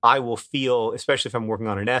 where I will feel, especially if I'm working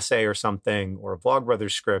on an essay or something, or a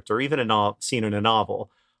Vlogbrothers script, or even a scene in a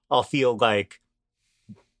novel, I'll feel like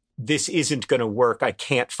this isn't going to work. I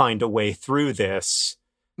can't find a way through this.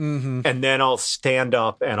 Mm-hmm. And then I'll stand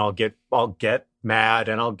up and I'll get mad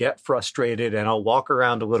and I'll get frustrated and I'll walk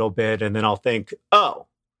around a little bit. And then I'll think, oh,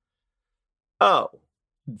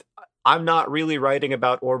 I'm not really writing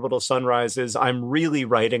about orbital sunrises. I'm really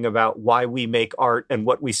writing about why we make art and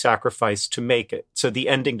what we sacrifice to make it. So the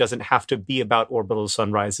ending doesn't have to be about orbital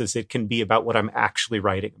sunrises. It can be about what I'm actually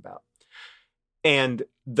writing about. And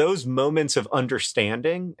those moments of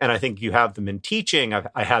understanding, and I think you have them in teaching,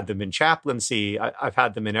 I had them in chaplaincy, I've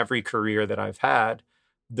had them in every career that I've had.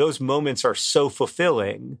 Those moments are so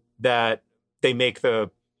fulfilling that they make the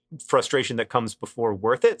frustration that comes before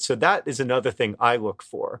worth it. So that is another thing I look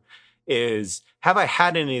for, is have I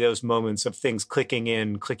had any of those moments of things clicking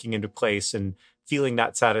into place and feeling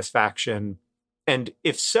that satisfaction? And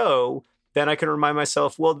if so, then I can remind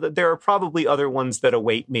myself, well, there are probably other ones that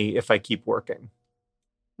await me if I keep working.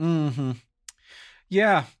 Mm-hmm.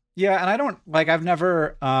 Yeah. Yeah. And I don't I've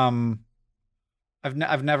never, I've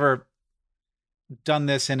never done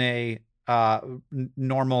this in a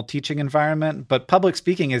normal teaching environment, but public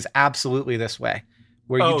speaking is absolutely this way,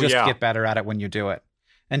 where you just get better at it when you do it.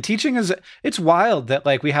 And teaching it's wild that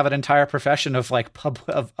we have an entire profession of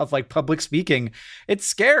public speaking. It's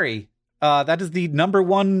scary. That is the number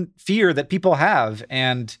one fear that people have.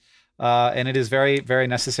 And it is very, very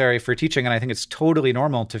necessary for teaching. And I think it's totally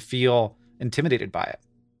normal to feel intimidated by it.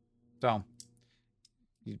 So,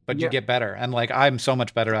 but you get better. And I'm so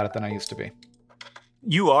much better at it than I used to be.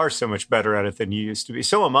 You are so much better at it than you used to be.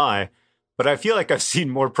 So am I. But I feel like I've seen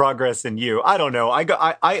more progress than you. I don't know.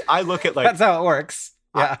 I look at that's how it works.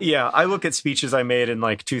 Yeah. I look at speeches I made in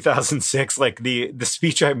 2006, the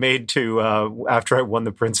speech I made to after I won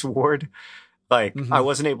the Prince Award. I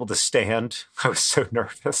wasn't able to stand. I was so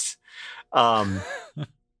nervous. And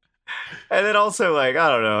then also I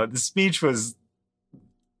don't know, the speech was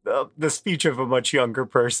the speech of a much younger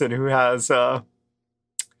person who has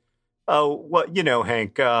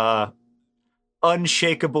Hank,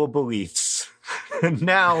 unshakable beliefs.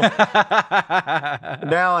 now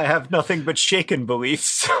I have nothing but shaken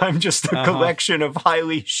beliefs. I'm just a collection of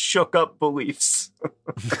highly shook up beliefs.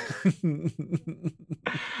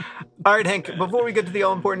 All right, Hank, before we get to the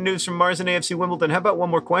all-important news from Mars and AFC Wimbledon, how about one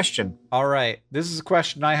more question? All right. This is a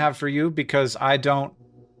question I have for you because I don't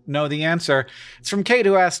know the answer. It's from Kate,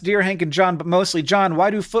 who asks, Dear Hank and John, but mostly John, why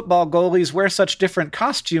do football goalies wear such different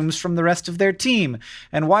costumes from the rest of their team?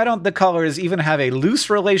 And why don't the colors even have a loose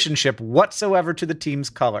relationship whatsoever to the team's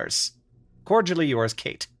colors? Cordially yours,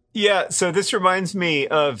 Kate. Yeah, so this reminds me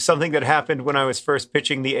of something that happened when I was first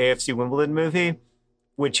pitching the AFC Wimbledon movie,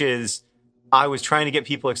 which is I was trying to get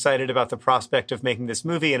people excited about the prospect of making this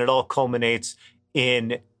movie, and it all culminates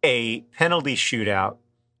in a penalty shootout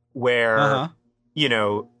where,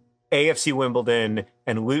 AFC Wimbledon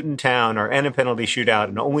and Luton Town are in a penalty shootout,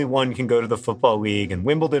 and only one can go to the Football League, and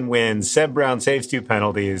Wimbledon wins. Seb Brown saves 2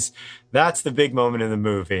 penalties. That's the big moment in the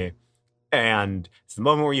movie. And it's the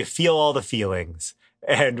moment where you feel all the feelings.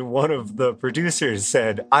 And one of the producers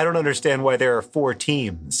said, I don't understand why there are 4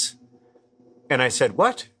 teams. And I said,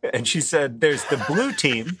 what? And she said, there's the blue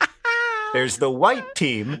team, there's the white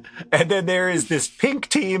team, and then there is this pink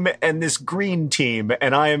team and this green team,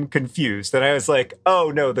 and I am confused. And I was like,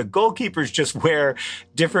 oh no, the goalkeepers just wear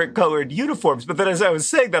different colored uniforms. But then as I was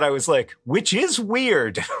saying that, I was like, which is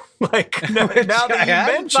weird. Now that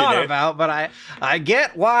you mention it. But I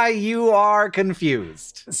get why you are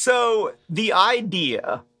confused. So the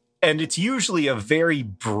idea, and it's usually a very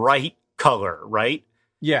bright color, right?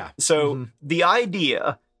 Yeah. So the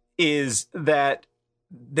idea is that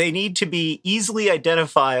they need to be easily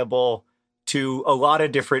identifiable to a lot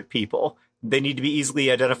of different people. They need to be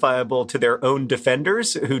easily identifiable to their own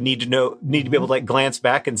defenders who need to be able to glance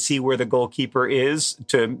back and see where the goalkeeper is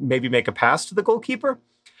to maybe make a pass to the goalkeeper.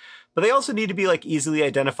 But they also need to be easily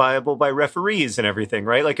identifiable by referees and everything,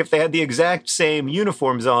 right? If they had the exact same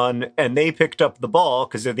uniforms on and they picked up the ball,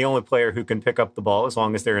 because they're the only player who can pick up the ball as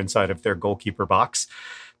long as they're inside of their goalkeeper box.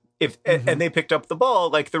 And they picked up the ball,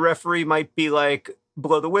 the referee might be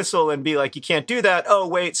blow the whistle and be you can't do that. Oh,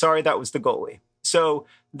 wait, sorry, that was the goalie. So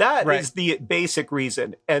that is the basic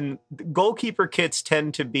reason. And goalkeeper kits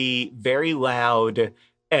tend to be very loud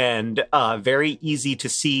and very easy to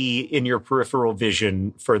see in your peripheral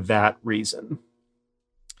vision for that reason.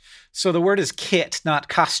 So the word is kit, not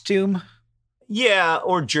costume? Yeah,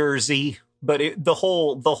 or jersey. But the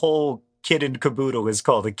whole kit and caboodle is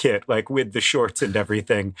called a kit, with the shorts and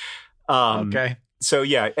everything. Okay. So,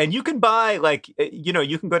 yeah. And you can buy,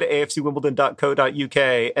 you can go to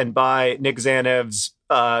afcwimbledon.co.uk and buy Nick Zanev's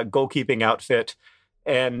goalkeeping outfit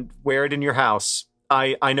and wear it in your house.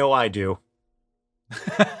 I know I do.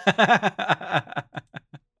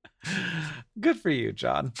 Good for you,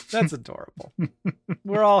 John. That's adorable.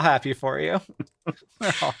 We're all happy for you.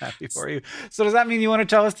 We're all happy for you. So does that mean you want to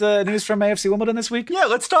tell us the news from AFC Wimbledon this week? Yeah,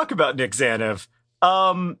 let's talk about Nick Zanev.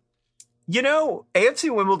 AFC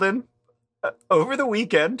Wimbledon over the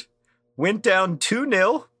weekend went down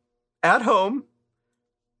 2-0 at home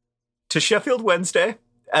to Sheffield Wednesday,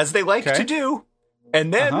 as they like to do.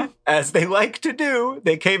 And then, as they like to do,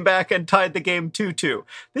 they came back and tied the game 2-2.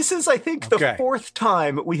 This is, I think, the 4th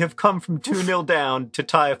time we have come from 2-0 down to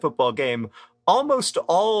tie a football game. Almost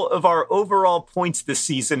all of our overall points this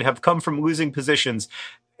season have come from losing positions.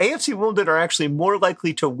 AFC Wimbledon are actually more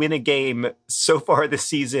likely to win a game so far this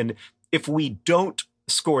season if we don't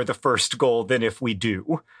score the first goal than if we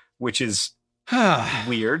do, which is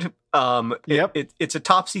weird. Yep. It's a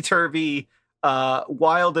topsy-turvy,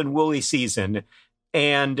 wild and woolly season.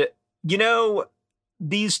 And,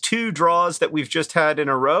 these 2 draws that we've just had in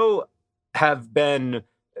a row have been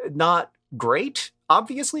not great,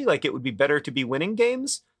 obviously. Like, it would be better to be winning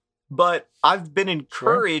games. But I've been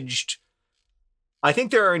encouraged. Sure. I think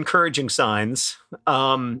there are encouraging signs.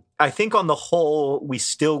 I think on the whole, we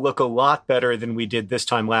still look a lot better than we did this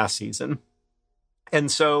time last season. And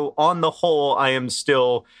so on the whole, I am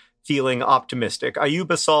still feeling optimistic. Ayoub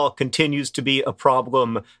Assal continues to be a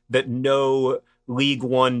problem that no League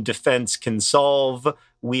One defense can solve.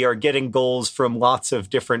 We are getting goals from lots of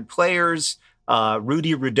different players.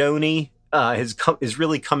 Rudy Rudoni is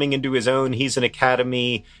really coming into his own. He's an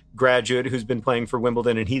academy graduate who's been playing for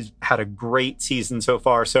Wimbledon, and he's had a great season so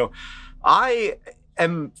far. So I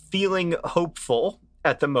am feeling hopeful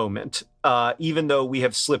at the moment, even though we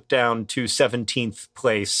have slipped down to 17th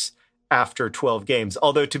place after 12 games.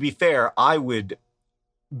 Although, to be fair, I would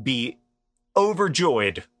be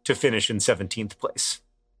overjoyed to finish in 17th place.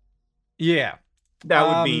 Yeah. That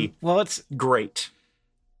would be it's great.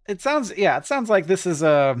 It sounds like this is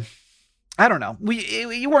I don't know.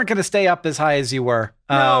 You weren't going to stay up as high as you were.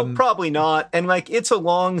 No, probably not. And it's a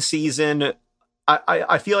long season.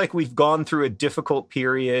 I feel like we've gone through a difficult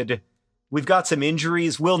period. We've got some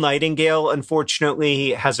injuries. Will Nightingale,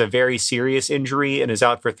 unfortunately, has a very serious injury and is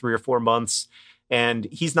out for 3 or 4 months. And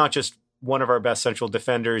he's not just one of our best central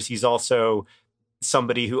defenders. He's also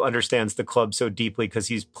somebody who understands the club so deeply because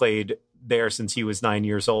he's played there since he was 9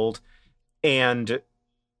 years old. And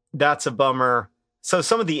that's a bummer. So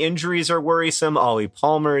some of the injuries are worrisome. Ollie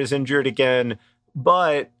Palmer is injured again.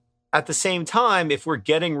 But at the same time, if we're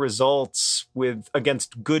getting results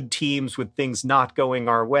against good teams with things not going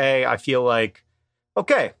our way, I feel like,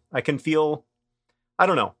 okay, I can feel, I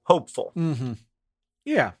don't know, hopeful. Mm-hmm.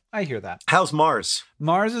 Yeah, I hear that. How's Mars?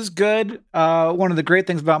 Mars is good. One of the great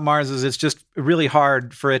things about Mars is it's just really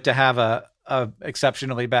hard for it to have a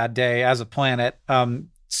exceptionally bad day as a planet,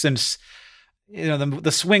 since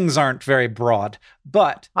the swings aren't very broad.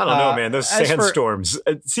 But I don't know, man. Those sandstorms.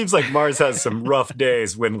 It seems like Mars has some rough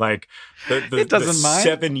days when the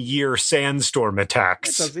 7-year sandstorm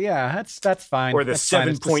attacks. It does, yeah, that's fine. Or the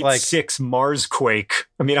 7.6 Mars quake.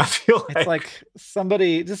 I mean, I feel it's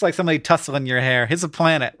like somebody tussling your hair. It's a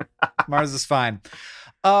planet. Mars is fine.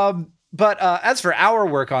 But as for our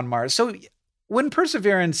work on Mars, so when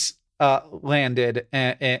Perseverance landed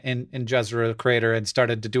in Jezero crater and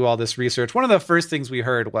started to do all this research, one of the first things we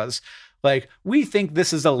heard was we think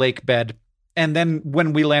this is a lake bed. And then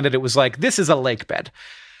when we landed, it was this is a lake bed.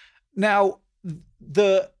 Now,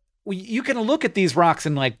 you can look at these rocks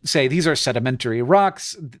and say these are sedimentary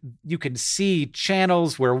rocks. You can see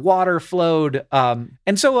channels where water flowed.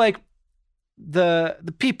 And so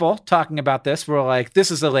the people talking about this were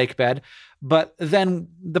this is a lake bed. But then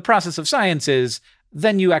the process of science is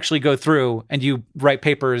then you actually go through and you write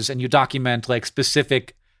papers and you document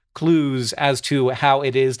specific clues as to how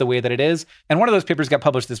it is the way that it is. And one of those papers got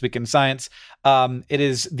published this week in Science. It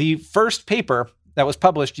is the first paper that was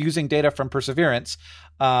published using data from Perseverance.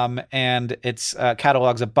 And it's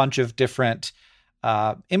catalogs a bunch of different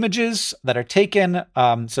images that are taken.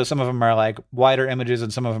 So some of them are wider images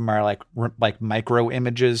and some of them are micro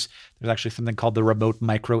images. There's actually something called the Remote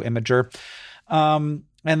Micro Imager.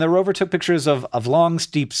 And the rover took pictures of long,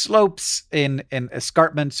 steep slopes in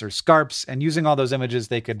escarpments or scarps, and using all those images,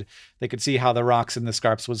 they could see how the rocks in the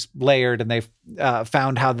scarps was layered, and they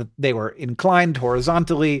found how they were inclined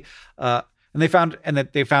horizontally, and they found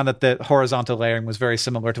that the horizontal layering was very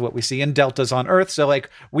similar to what we see in deltas on Earth. So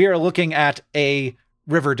we are looking at a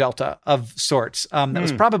river delta of sorts that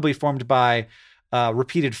was probably formed by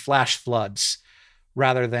repeated flash floods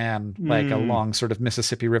rather than a long sort of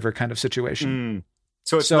Mississippi River kind of situation.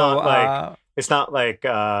 So it's not like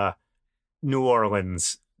New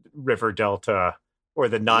Orleans River Delta or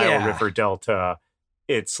the Nile River Delta.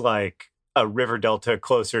 It's like a river delta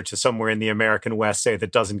closer to somewhere in the American West, say,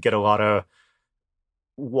 that doesn't get a lot of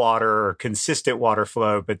water or consistent water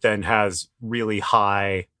flow, but then has really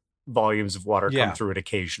high volumes of water come through it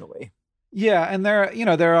occasionally. Yeah, and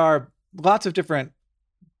there are lots of different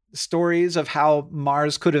stories of how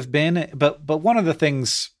Mars could have been, but one of the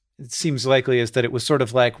things it seems likely is that it was sort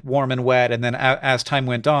of warm and wet, and then as time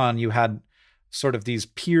went on, you had sort of these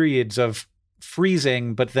periods of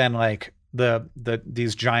freezing, but then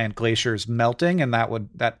these giant glaciers melting, and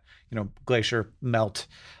that glacier melt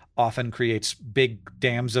often creates big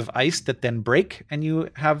dams of ice that then break, and you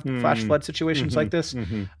have flash flood situations like this.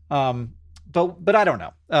 But I don't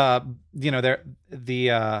know.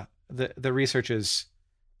 The research is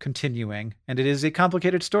continuing, and it is a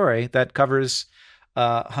complicated story that covers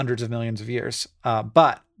hundreds of millions of years.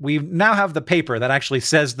 But we now have the paper that actually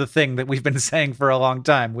says the thing that we've been saying for a long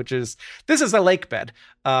time, which is this is a lake bed.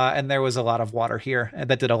 And there was a lot of water here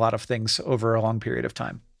that did a lot of things over a long period of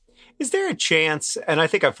time. Is there a chance, and I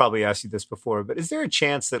think I've probably asked you this before, but is there a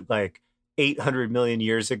chance that like 800 million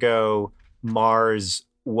years ago, Mars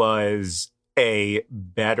was a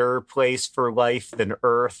better place for life than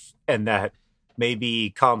Earth, and that maybe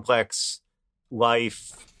complex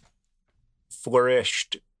life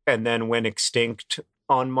flourished and then went extinct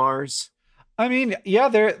on Mars? I mean, yeah,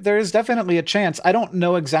 there is definitely a chance. I don't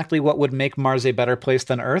know exactly what would make Mars a better place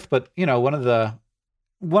than Earth, but you know, one of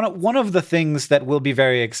the things that will be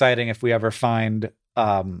very exciting if we ever find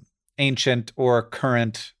ancient or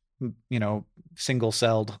current, you know,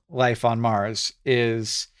 single-celled life on Mars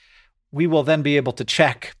is we will then be able to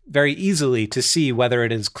check very easily to see whether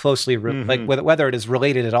it is closely like whether it is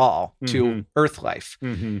related at all to Earth life.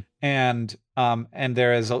 And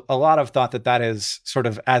there is a lot of thought that is sort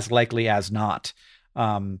of as likely as not.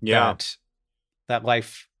 That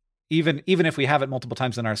life, even if we have it multiple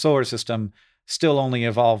times in our solar system, still only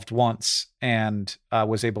evolved once and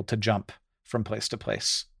was able to jump from place to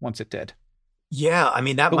place once it did. Yeah, I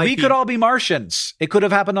mean, but we could all be Martians. It could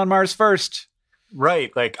have happened on Mars first.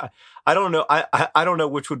 Right. Like, I don't know. I don't know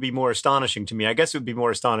which would be more astonishing to me. I guess it would be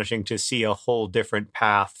more astonishing to see a whole different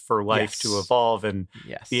path for life to evolve and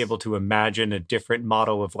be able to imagine a different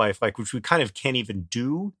model of life, like which we kind of can't even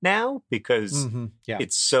do now because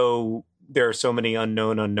it's so, there are so many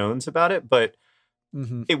unknown unknowns about it. But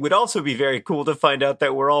it would also be very cool to find out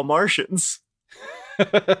that we're all Martians.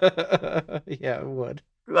 Yeah, it would.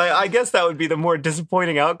 Like, I guess that would be the more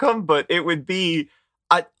disappointing outcome, but it would be,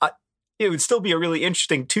 it would still be a really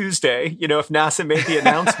interesting Tuesday, you know, if NASA made the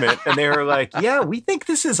announcement and they were like, yeah, we think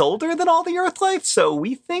this is older than all the Earth life, so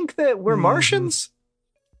we think that we're Martians.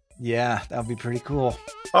 Yeah, that would be pretty cool.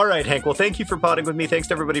 All right, Hank. Well, thank you for potting with me. Thanks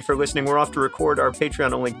to everybody for listening. We're off to record our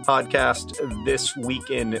Patreon-only podcast This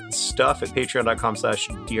Week in Stuff at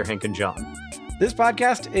patreon.com/Dear Hank and John. This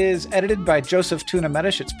podcast is edited by Joseph Tuna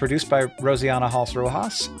Medish. It's produced by Rosianna Hals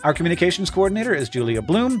Rojas. Our communications coordinator is Julia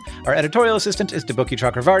Bloom. Our editorial assistant is Debuki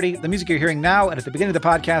Chakravarti. The music you're hearing now and at the beginning of the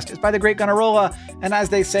podcast is by the Great Gunnarolla. And as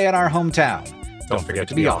they say in our hometown, don't forget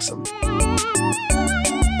to be awesome.